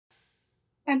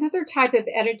Another type of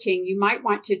editing you might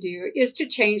want to do is to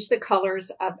change the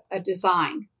colors of a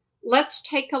design. Let's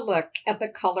take a look at the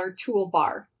color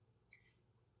toolbar.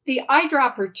 The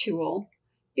Eyedropper tool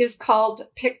is called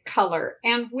Pick Color,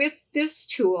 and with this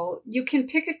tool you can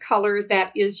pick a color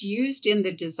that is used in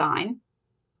the design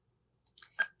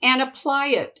and apply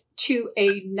it to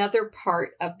another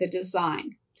part of the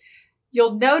design.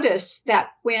 You'll notice that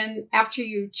after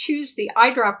you choose the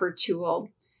Eyedropper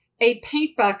tool, a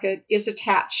paint bucket is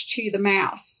attached to the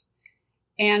mouse,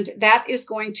 and that is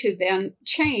going to then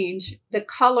change the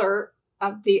color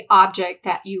of the object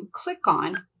that you click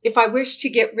on. If I wish to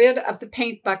get rid of the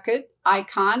paint bucket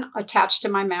icon attached to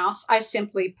my mouse, I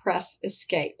simply press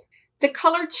Escape. The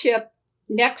color chip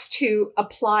next to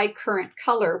Apply Current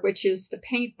Color, which is the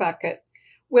paint bucket,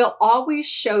 will always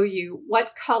show you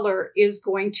what color is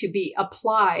going to be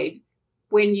applied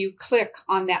when you click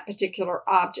on that particular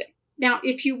object. Now,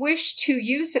 if you wish to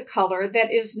use a color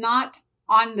that is not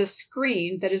on the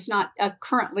screen, that is not a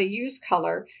currently used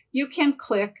color, you can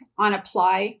click on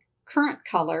Apply Current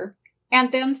Color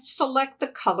and then select the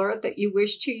color that you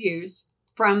wish to use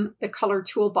from the color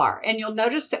toolbar. And you'll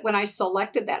notice that when I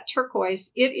selected that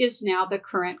turquoise, it is now the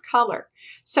current color.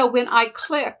 So when I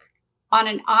click on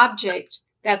an object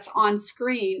that's on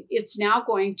screen, it's now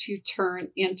going to turn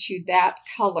into that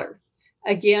color.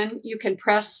 Again, you can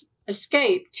press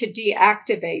Escape to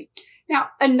deactivate. Now,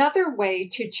 another way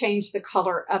to change the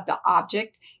color of the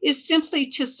object is simply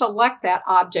to select that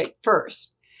object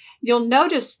first. You'll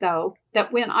notice, though,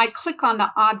 that when I click on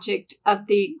the object of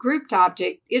the grouped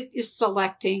object, it is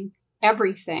selecting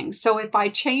everything. So if I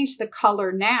change the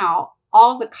color now,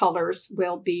 all the colors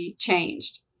will be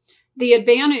changed. The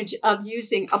advantage of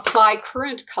using Apply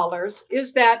Current Colors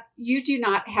is that you do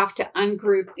not have to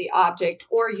ungroup the object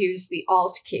or use the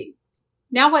Alt key.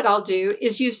 Now what I'll do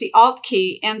is use the Alt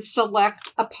key and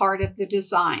select a part of the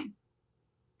design.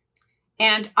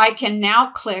 And I can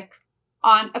now click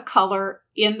on a color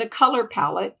in the color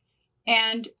palette,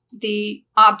 and the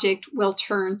object will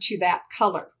turn to that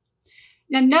color.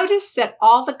 Now notice that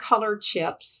all the color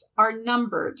chips are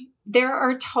numbered. There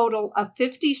are a total of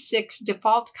 56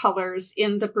 default colors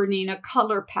in the BERNINA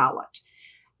color palette.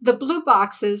 The blue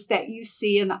boxes that you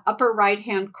see in the upper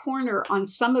right-hand corner on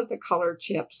some of the color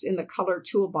chips in the color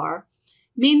toolbar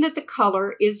mean that the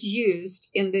color is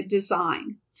used in the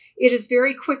design. It is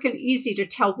very quick and easy to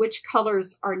tell which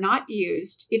colors are not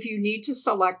used if you need to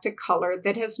select a color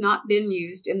that has not been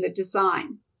used in the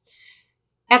design.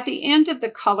 At the end of the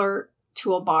color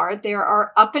toolbar, there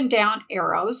are up and down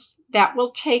arrows that will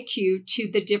take you to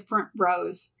the different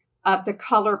rows of the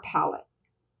color palette.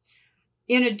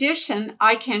 In addition,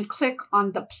 I can click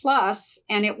on the plus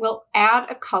and it will add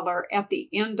a color at the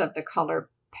end of the color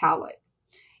palette.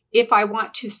 If I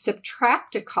want to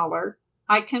subtract a color,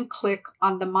 I can click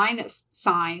on the minus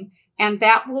sign and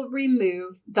that will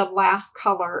remove the last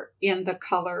color in the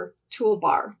color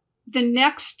toolbar. The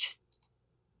next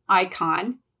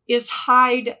icon is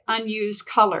Hide Unused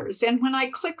Colors. And when I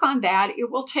click on that,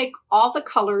 it will take all the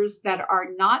colors that are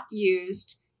not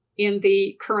used in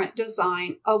the current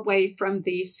design away from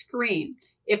the screen.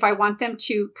 If I want them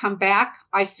to come back,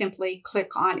 I simply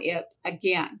click on it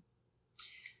again.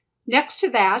 Next to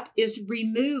that is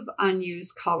Remove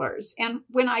Unused Colors. And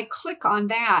when I click on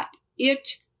that,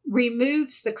 it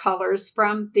removes the colors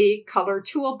from the color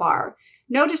toolbar.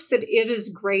 Notice that it is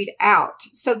grayed out.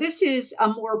 So this is a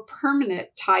more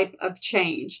permanent type of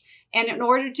change. And in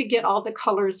order to get all the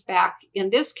colors back, in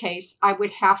this case, I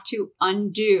would have to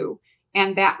undo,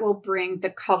 and that will bring the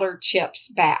color chips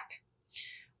back.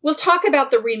 We'll talk about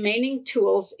the remaining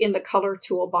tools in the color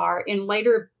toolbar in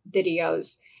later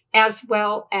videos, as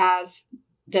well as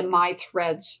the My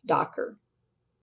Threads Docker.